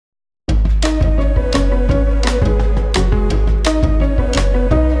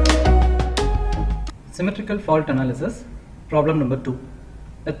Symmetrical fault analysis, problem number 2.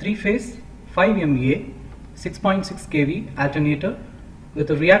 A 3-phase 5 MVA 6.6 kV alternator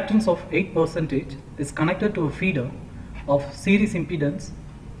with a reactance of 8% is connected to a feeder of series impedance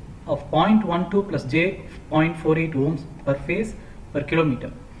of 0.12 plus j 0.48 ohms per phase per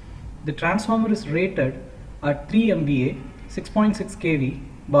kilometer. The transformer is rated at 3 MVA 6.6 kV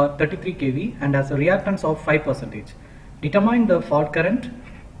bar 33 kV and has a reactance of 5%. Determine the fault current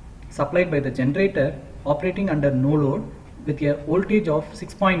supplied by the generator operating under no load with a voltage of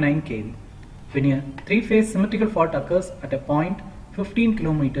 6.9 kV when a 3-phase symmetrical fault occurs at a point 15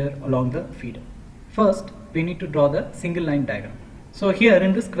 km along the feeder. First, we need to draw the single line diagram. So here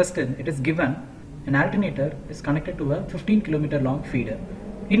in this question it is given an alternator is connected to a 15 km long feeder.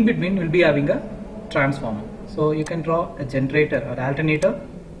 In between we will be having a transformer. So you can draw a generator or alternator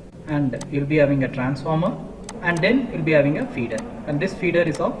and you will be having a transformer and then you will be having a feeder, and this feeder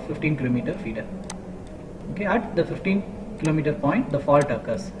is of 15 km feeder. Okay, at the 15 km point the fault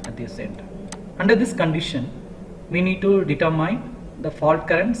occurs at this end. Under this condition we need to determine the fault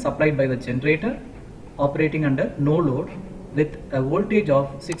current supplied by the generator operating under no load with a voltage of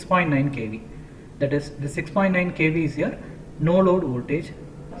 6.9 kV. That is, the 6.9 kV is your no load voltage.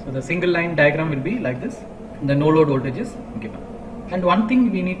 So the single line diagram will be like this. The no load voltage is given. And one thing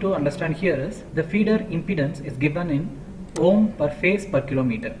we need to understand here is the feeder impedance is given in ohm per phase per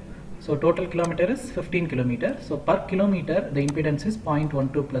kilometer. So total kilometer is 15 km. So per kilometer the impedance is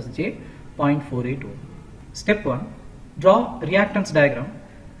 0.12 plus j 0.48 ohm. Step 1. Draw reactance diagram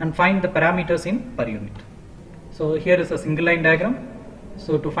and find the parameters in per unit. So here is a single line diagram.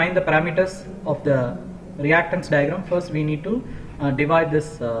 So to find the parameters of the reactance diagram, first we need to divide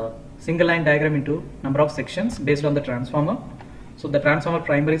this single line diagram into number of sections based on the transformer. So the transformer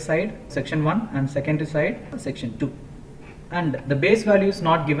primary side section 1 and secondary side section 2. And the base value is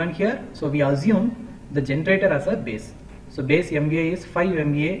not given here, so we assume the generator as a base. So base MVA is 5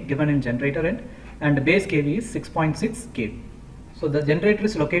 MVA given in generator end and the base kV is 6.6 kV. So the generator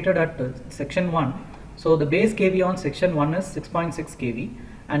is located at section 1. So the base kV on section 1 is 6.6 kV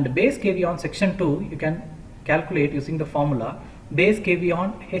and the base kV on section 2 you can calculate using the formula. Base kV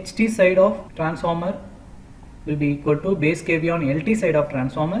on HT side of transformer will be equal to base kV on LT side of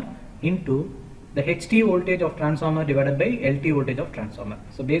transformer into the HT voltage of transformer divided by LT voltage of transformer.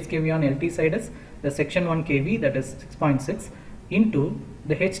 So base kV on LT side is the section 1 kV, that is 6.6, into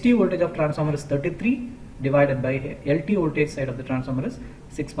the HT voltage of transformer is 33 divided by LT voltage side of the transformer is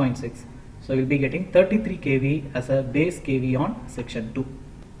 6.6. So we will be getting 33 kV as a base kV on section 2.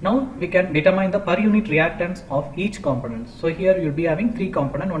 Now we can determine the per unit reactance of each component. So here you will be having 3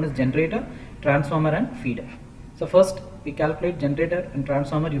 components, one is generator, transformer and feeder. So first we calculate generator and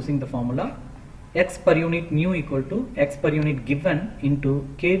transformer using the formula x per unit nu equal to x per unit given into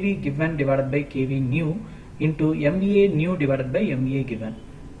kV given divided by kV nu into MVA nu divided by MVA given.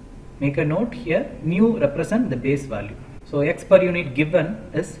 Make a note here, nu represent the base value. So x per unit given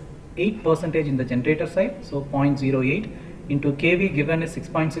is 8% in the generator side, so 0.08 into kV given is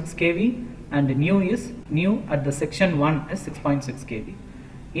 6.6 kV and nu at the section 1 is 6.6 kV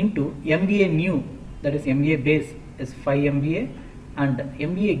into MVA nu, that is MVA base is 5 MVA and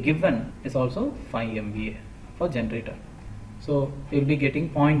MVA given is also 5 MVA for generator. So we will be getting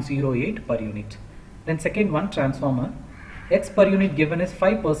 0.08 per unit. Then second one, transformer, x per unit given is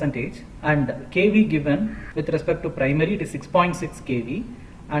 5% and kV given with respect to primary it is 6.6 kV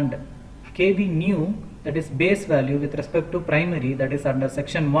and kV nu, that is base value with respect to primary, that is under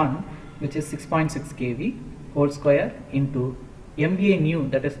section 1 which is 6.6 kV whole square into MVA nu,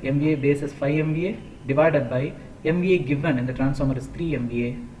 that is MVA base is 5 MVA divided by MVA given in the transformer is 3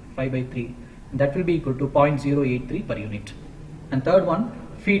 MVA, 5 by 3, and that will be equal to 0.083 per unit. And third one,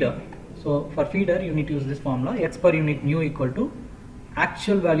 feeder. So for feeder you need to use this formula, x per unit nu equal to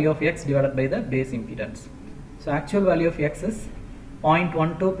actual value of x divided by the base impedance. So actual value of x is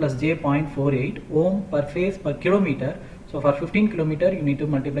 0.12 plus j 0.48 ohm per phase per kilometer. So for 15 km you need to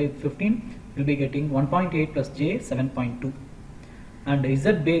multiply 15, you will be getting 1.8 plus j 7.2 and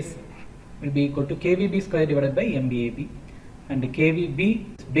z base will be equal to kVb square divided by MVAb, and kVb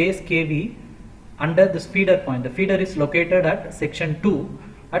base kV under this feeder point. The feeder is located at section 2.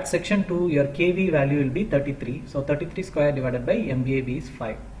 At section 2 your kV value will be 33. So 33 square divided by MVAb is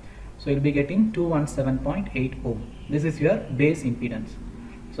 5. So you will be getting 217.8 ohm. This is your base impedance.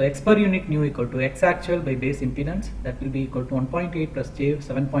 So x per unit nu equal to x actual by base impedance, that will be equal to 1.8 plus j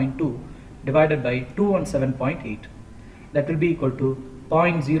 7.2 divided by 217.8. That will be equal to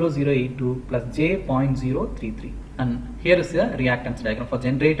 0.0082 plus j 0.033. And here is the reactance diagram. For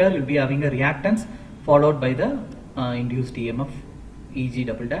generator you will be having a reactance followed by the induced EMF Eg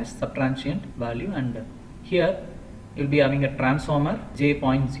double dash subtransient value, and here you will be having a transformer J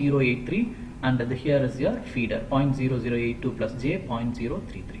 0.083, and here is your feeder 0.0082 plus J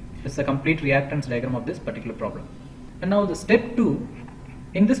 0.033. This is a complete reactance diagram of this particular problem. And now the step 2,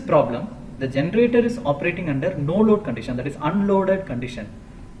 in this problem the generator is operating under no load condition, that is unloaded condition.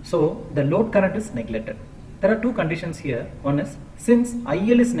 So the load current is neglected. There are two conditions here. One is, since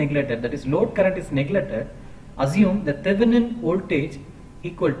IL is neglected, that is load current is neglected, assume the Thevenin voltage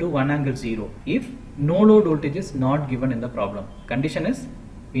equal to 1 angle 0 if no load voltage is not given in the problem. Condition is,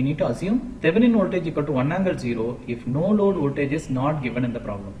 we need to assume Thevenin voltage equal to 1 angle 0 if no load voltage is not given in the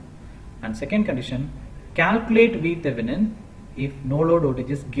problem. And second condition, calculate V Thevenin if no load voltage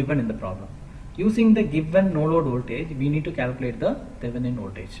is given in the problem. Using the given no load voltage, we need to calculate the Thevenin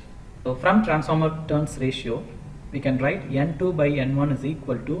voltage. So from transformer turns ratio, we can write N2 by N1 is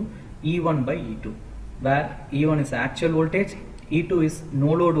equal to E1 by E2, where E1 is actual voltage, E2 is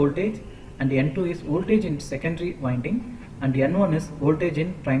no load voltage, and N2 is voltage in secondary winding, and N1 is voltage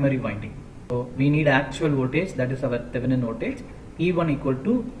in primary winding. So we need actual voltage, that is our Thevenin voltage. E1 equal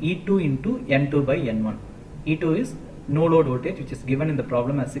to E2 into N2 by N1. E2 is no load voltage, which is given in the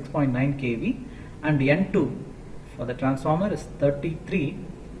problem as 6.9 kV, and N2 for the transformer is 33,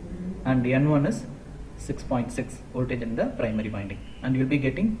 and N1 is 6.6 voltage in the primary winding, and you will be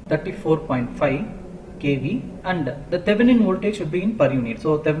getting 34.5 kV, and the Thevenin voltage should be in per unit.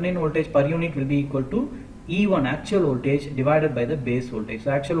 So Thevenin voltage per unit will be equal to E1 actual voltage divided by the base voltage.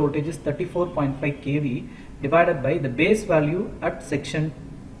 So actual voltage is 34.5 kV divided by the base value at section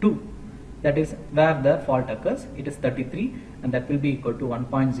 2, that is where the fault occurs, it is 33, and that will be equal to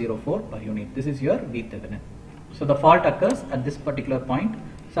 1.04 per unit. This is your V Thevenin. So the fault occurs at this particular point.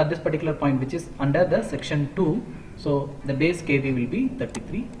 So at this particular point, which is under the section 2, so the base kV will be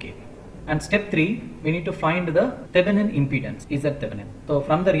 33 kV. And step 3, we need to find the Thevenin impedance, Z Thevenin. So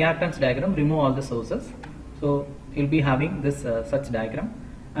from the reactance diagram, remove all the sources. So you will be having this such diagram,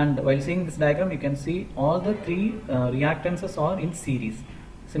 and while seeing this diagram, you can see all the three reactances are in series.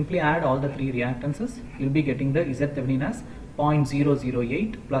 Simply add all the three reactances, you will be getting the Z Thevenin as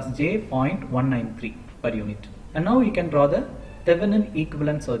 0.008 plus J 0.193 per unit. And now you can draw the Thevenin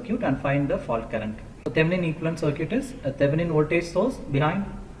equivalent circuit and find the fault current. So Thevenin equivalent circuit is a Thevenin voltage source behind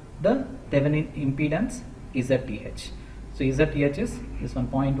the Thevenin impedance ZTH. So ZTH is this one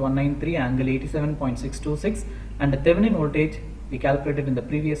 0.193 angle 87.626, and the Thevenin voltage we calculated in the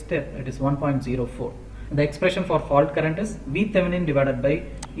previous step, it is 1.04. The expression for fault current is V Thevenin divided by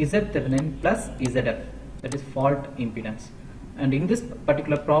Z Thevenin plus ZF, that is fault impedance. And in this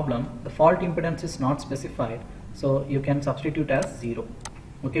particular problem, the fault impedance is not specified, so you can substitute as 0.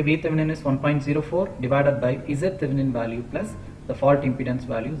 Okay, V Thevenin is 1.04 divided by Z Thevenin value plus the fault impedance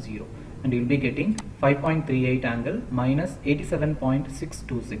value 0, and you will be getting 5.38 angle minus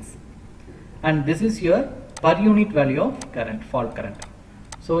 87.626, and this is your per unit value of current, fault current.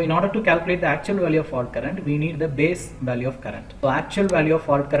 So in order to calculate the actual value of fault current, we need the base value of current. So actual value of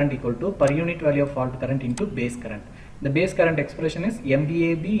fault current equal to per unit value of fault current into base current. The base current expression is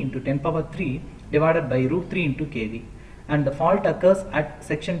MVAB into 10 power 3 divided by root 3 into kV, and the fault occurs at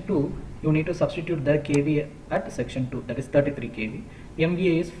section 2. You need to substitute the kV at section 2, that is 33 kV.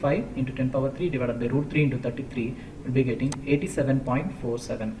 MVA is 5 into 10 power 3 divided by root 3 into 33, will be getting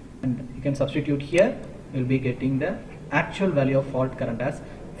 87.47, and you can substitute here, you will be getting the actual value of fault current as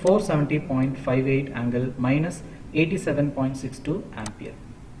 470.58 angle minus 87.62 ampere.